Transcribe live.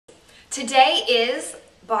Today is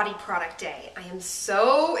Body Product Day. I am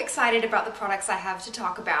so excited about the products I have to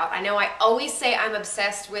talk about. I know I always say I'm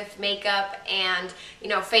obsessed with makeup and,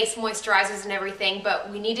 face moisturizers and everything, but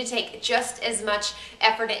we need to take just as much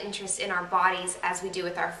effort and interest in our bodies as we do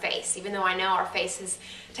with our face. Even though I know our faces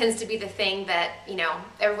tends to be the thing that,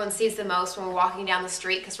 everyone sees the most when we're walking down the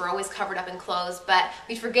street because we're always covered up in clothes, but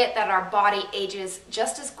we forget that our body ages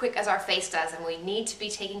just as quick as our face does, and we need to be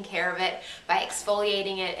taking care of it by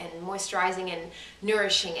exfoliating it and moisturizing and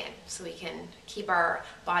nourishing it so we can keep our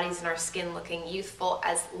bodies and our skin looking youthful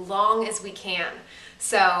as long as we can.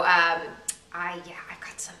 So I've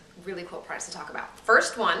got some really cool products to talk about.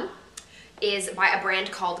 First one is by a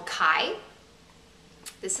brand called Kai.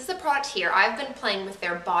 This is the product here. I've been playing with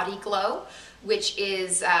their Body Glow, which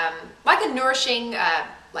is like a nourishing,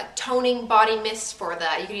 like toning body mist for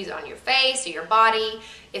you can use it on your face or your body.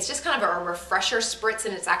 It's just kind of a refresher spritz,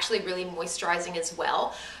 and it's actually really moisturizing as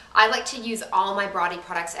well. I like to use all my body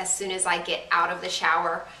products as soon as I get out of the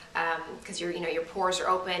shower because your pores are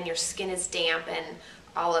open, your skin is damp, and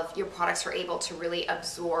all of your products are able to really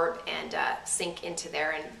absorb and sink into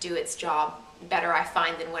there and do its job better, I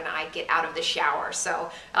find, than when I get out of the shower.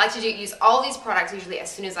 So I like to use all these products usually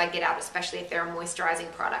as soon as I get out, especially if they're a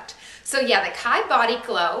moisturizing product. So yeah, the Kai Body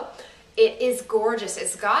Glow, it is gorgeous.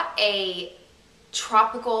 It's got a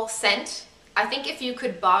tropical scent. I think if you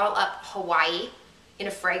could bottle up Hawaii in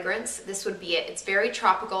a fragrance, this would be it. It's very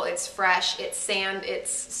tropical, it's fresh, it's sand,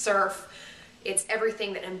 it's surf, it's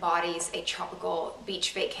everything that embodies a tropical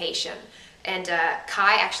beach vacation. And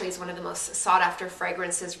Kai actually is one of the most sought after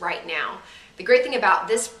fragrances right now. The great thing about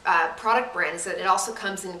this product brand is that it also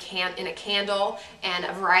comes in a candle and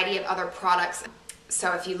a variety of other products.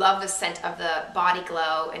 So if you love the scent of the Body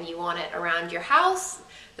Glow and you want it around your house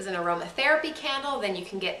as an aromatherapy candle, then you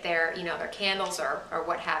can get their candles or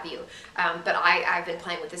what have you. But I've been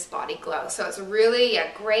playing with this Body Glow. So it's really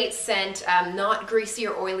a great scent, not greasy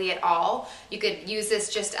or oily at all. You could use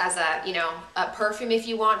this just as a perfume if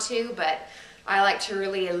you want to, but I like to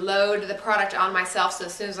really load the product on myself, so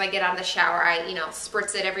as soon as I get out of the shower, I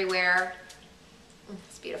spritz it everywhere.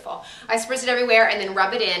 It's beautiful. I spritz it everywhere and then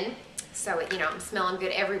rub it in, so I'm smelling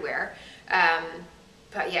good everywhere.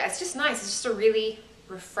 But yeah, it's just nice. It's just a really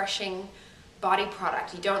refreshing body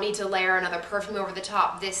product. You don't need to layer another perfume over the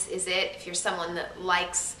top. This is it. If you're someone that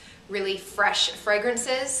likes really fresh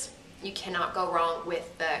fragrances, you cannot go wrong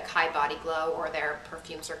with the Kai Body Glow or their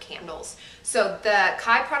perfumes or candles. So the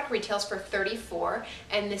Kai product retails for $34,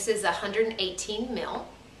 and this is 118 mil.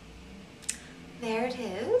 There it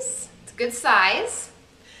is. It's a good size.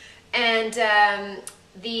 And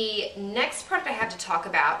the next product I have to talk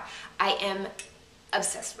about, I am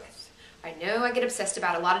obsessed with. I know I get obsessed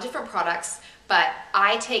about a lot of different products, but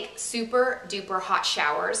I take super duper hot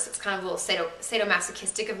showers. It's kind of a little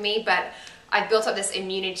sadomasochistic of me, but I've built up this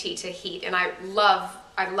immunity to heat, and I love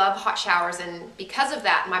hot showers, and because of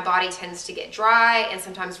that, my body tends to get dry and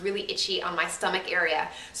sometimes really itchy on my stomach area.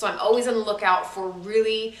 So I'm always on the lookout for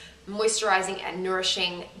really moisturizing and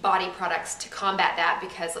nourishing body products to combat that,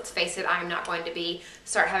 because let's face it, I'm not going to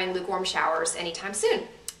start having lukewarm showers anytime soon.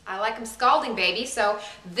 I like them scalding, baby. So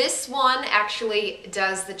this one actually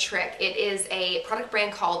does the trick. It is a product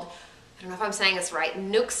brand called, I don't know if I'm saying this right,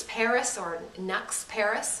 Nuxe Paris or Nuxe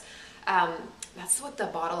Paris. That's what the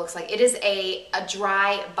bottle looks like. It is a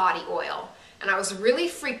dry body oil, and I was really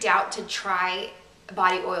freaked out to try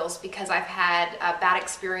body oils because I've had a bad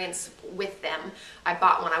experience with them. I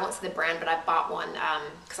bought one, I won't say the brand, but I bought one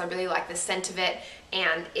because I really like the scent of it,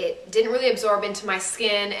 and it didn't really absorb into my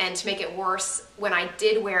skin, and to make it worse, when I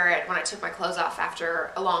did wear it, when I took my clothes off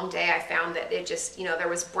after a long day, I found that it just, there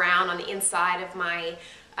was brown on the inside of my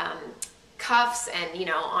cuffs and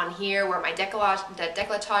on here where my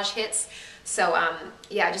decolletage hits. So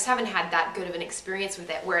yeah, I just haven't had that good of an experience with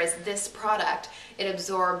it, whereas this product, it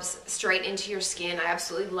absorbs straight into your skin. I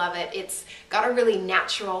absolutely love it. It's got a really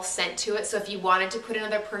natural scent to it, so if you wanted to put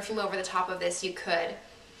another perfume over the top of this, you could.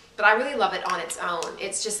 But I really love it on its own.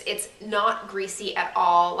 It's not greasy at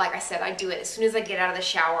all. Like I said, I do it as soon as I get out of the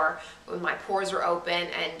shower when my pores are open,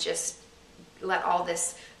 and just let all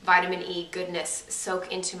this vitamin E goodness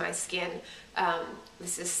soak into my skin.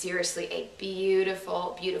 This is seriously a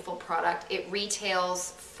beautiful, beautiful product. It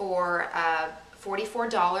retails for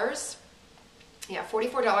 $44. Yeah,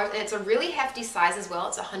 $44, and it's a really hefty size as well.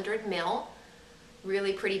 It's 100 mil.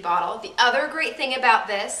 Really pretty bottle. The other great thing about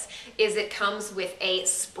this is it comes with a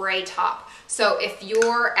spray top. So if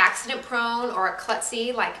you're accident prone or a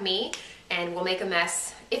klutzy like me and will make a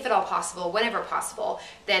mess, if at all possible, whenever possible,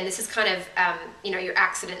 then this is kind of, you're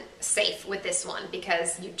accident safe with this one,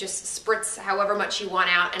 because you just spritz however much you want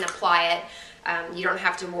out and apply it. You don't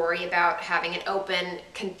have to worry about having an open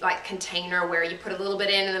container where you put a little bit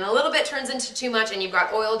in and then a little bit turns into too much and you've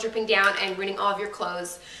got oil dripping down and ruining all of your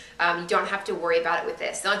clothes. You don't have to worry about it with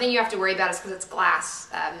this. The only thing you have to worry about is because it's glass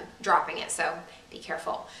dropping it, so be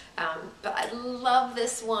careful. But I love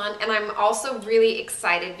this one, and I'm also really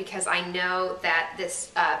excited because I know that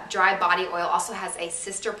this dry body oil also has a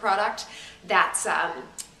sister product that's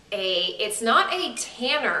it's not a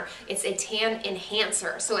tanner, it's a tan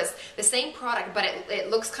enhancer. So it's the same product, but it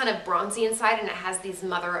looks kind of bronzy inside, and it has these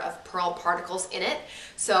mother of pearl particles in it.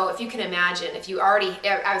 So if you can imagine, if you already,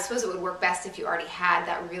 I suppose it would work best if you already had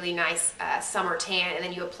that really nice summer tan, and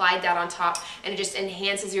then you applied that on top, and it just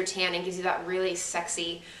enhances your tan and gives you that really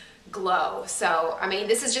sexy glow. So I mean,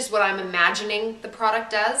 this is just what I'm imagining the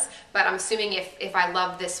product does, but I'm assuming if I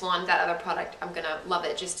love this one, that other product, I'm gonna love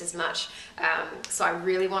it just as much. So I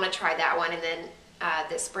really want to try that one. And then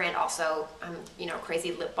this brand also, you know,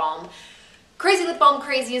 crazy lip balm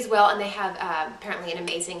crazy as well, and they have apparently an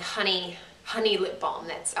amazing honey lip balm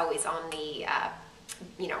that's always on the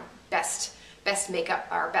you know, best makeup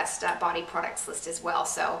or best body products list as well.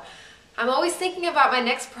 So I'm always thinking about my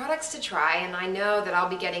next products to try, and I know that I'll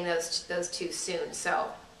be getting those two soon.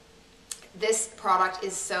 So this product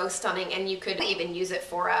is so stunning, and you could even use it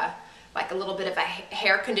for like a little bit of a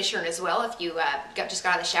hair conditioner as well. If you just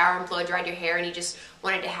got out of the shower and blow dried your hair and you just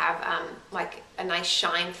wanted to have like a nice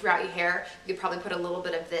shine throughout your hair, you could probably put a little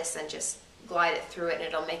bit of this and just glide it through it, and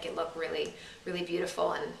it'll make it look really, really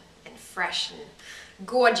beautiful and fresh and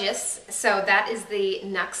gorgeous. So that is the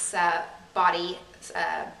Nuxe body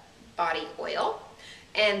oil.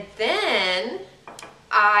 And then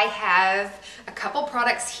I have a couple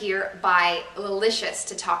products here by LaLicious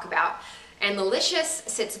to talk about. And LaLicious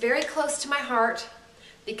sits very close to my heart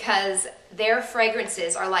because their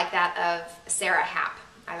fragrances are like that of Sarah Happ.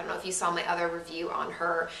 I don't know if you saw my other review on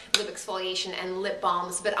her lip exfoliation and lip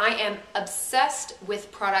balms, but I am obsessed with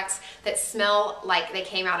products that smell like they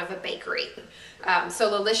came out of a bakery. So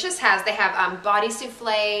LaLicious they have body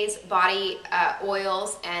soufflés, body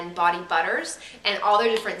oils, and body butters, and all their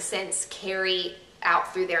different scents carry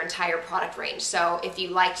out through their entire product range. So if you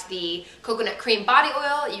liked the coconut cream body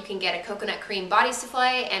oil, you can get a coconut cream body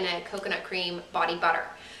soufflé and a coconut cream body butter.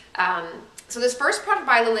 So this first product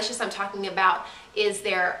by LaLicious I'm talking about is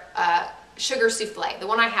their sugar soufflé. The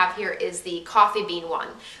one I have here is the coffee bean one,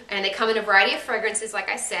 and they come in a variety of fragrances, like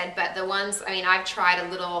I said, but the ones, I mean, I've tried a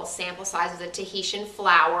little sample size of the Tahitian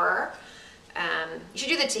flower. You should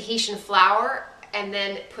do the Tahitian flower and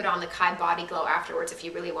then put on the Kai Body Glow afterwards if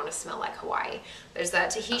you really want to smell like Hawaii. There's the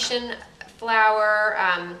Tahitian flower,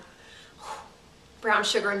 brown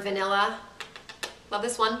sugar and vanilla, love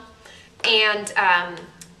this one, and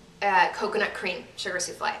coconut cream sugar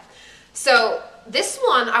soufflé. So this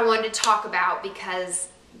one I wanted to talk about because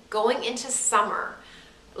going into summer,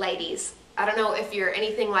 ladies, I don't know if you're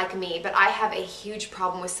anything like me, but I have a huge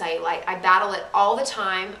problem with cellulite. I battle it all the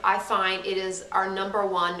time. I find it is our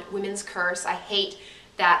 #1 women's curse. I hate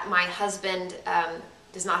that my husband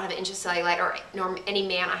does not have an inch of cellulite, or nor any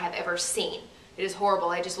man I have ever seen. It is horrible.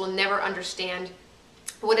 I just will never understand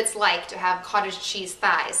what it's like to have cottage cheese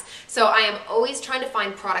thighs. So I am always trying to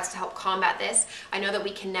find products to help combat this. I know that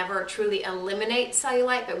we can never truly eliminate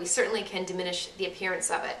cellulite, but we certainly can diminish the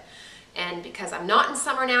appearance of it. And because I'm not in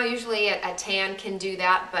summer now, usually a tan can do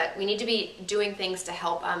that, but we need to be doing things to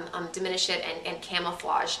help diminish it and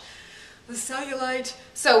camouflage the cellulite.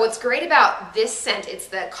 So what's great about this scent, it's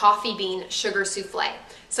the coffee bean sugar soufflé.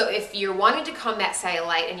 So if you're wanting to combat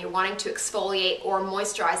cellulite and you're wanting to exfoliate or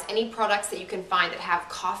moisturize, any products that you can find that have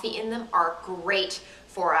coffee in them are great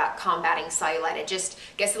for combating cellulite. It just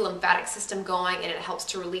gets the lymphatic system going, and it helps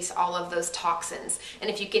to release all of those toxins. And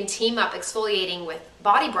if you can team up exfoliating with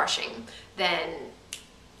body brushing, then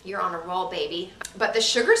you're on a roll, baby. But the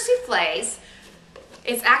sugar soufflés,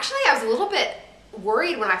 it's actually, I was a little bit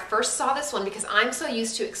worried when I first saw this one because I'm so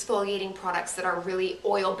used to exfoliating products that are really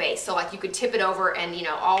oil-based. So like you could tip it over and, you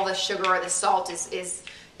know, all the sugar or the salt is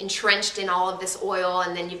entrenched in all of this oil,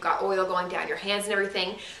 and then you've got oil going down your hands and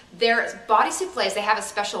everything. Their body soufflés, they have a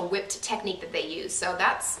special whipped technique that they use. So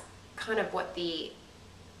that's kind of what the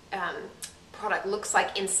product looks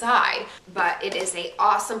like inside, but it is an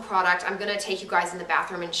awesome product. I'm going to take you guys in the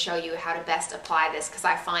bathroom and show you how to best apply this, because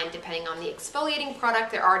I find depending on the exfoliating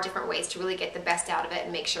product, there are different ways to really get the best out of it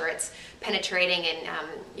and make sure it's penetrating and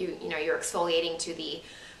you're exfoliating to the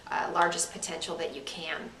largest potential that you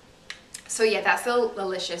can. So yeah, that's the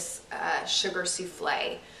LaLicious sugar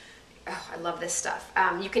soufflé. Oh, I love this stuff.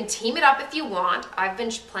 You can team it up if you want. I've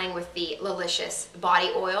been playing with the LaLicious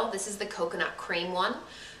body oil. This is the coconut cream one.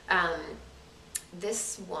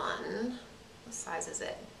 This one, what size is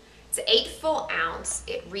it? It's 8 full ounce.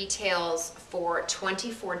 It retails for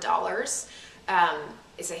 $24.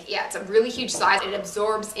 It's a really huge size. It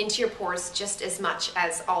absorbs into your pores just as much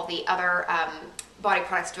as all the other body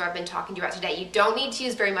products I've been talking to you about today. You don't need to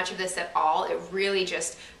use very much of this at all. It really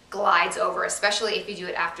just glides over, especially if you do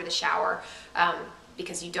it after the shower,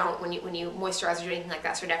 because you don't, when you moisturize or do anything like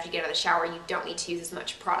that, so after you get out of the shower, you don't need to use as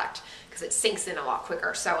much product because it sinks in a lot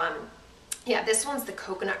quicker. So yeah, this one's the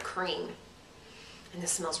coconut cream, and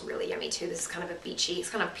this smells really yummy too. This is kind of a beachy, it's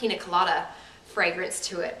kind of pina colada fragrance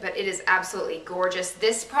to it, but it is absolutely gorgeous.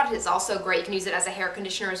 This product is also great. You can use it as a hair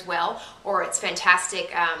conditioner as well, or it's fantastic.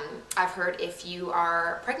 I've heard if you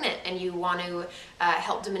are pregnant and you want to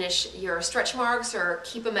help diminish your stretch marks or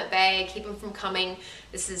keep them at bay, keep them from coming,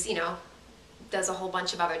 this is, you know, does a whole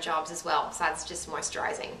bunch of other jobs as well besides just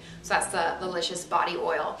moisturizing. So that's the LaLicious body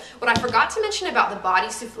oil. What I forgot to mention about the body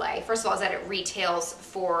souffle, first of all, is that it retails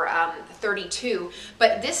for $32,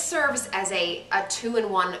 but this serves as a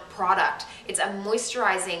 2-in-1 product. It's a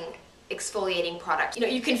moisturizing exfoliating product. You know,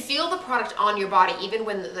 you can feel the product on your body even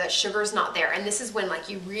when the sugar's not there, and this is when like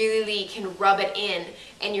you really can rub it in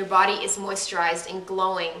and your body is moisturized and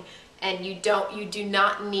glowing, and you do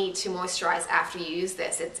not need to moisturize after you use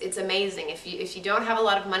this. It's amazing. If you don't have a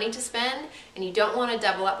lot of money to spend and you don't want to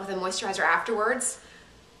double up with a moisturizer afterwards,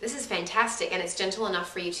 this is fantastic, and it's gentle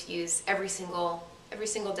enough for you to use every single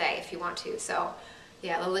day if you want to. So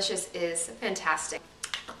yeah, LaLicious is fantastic.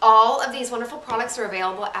 All of these wonderful products are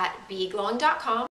available at beglowing.com.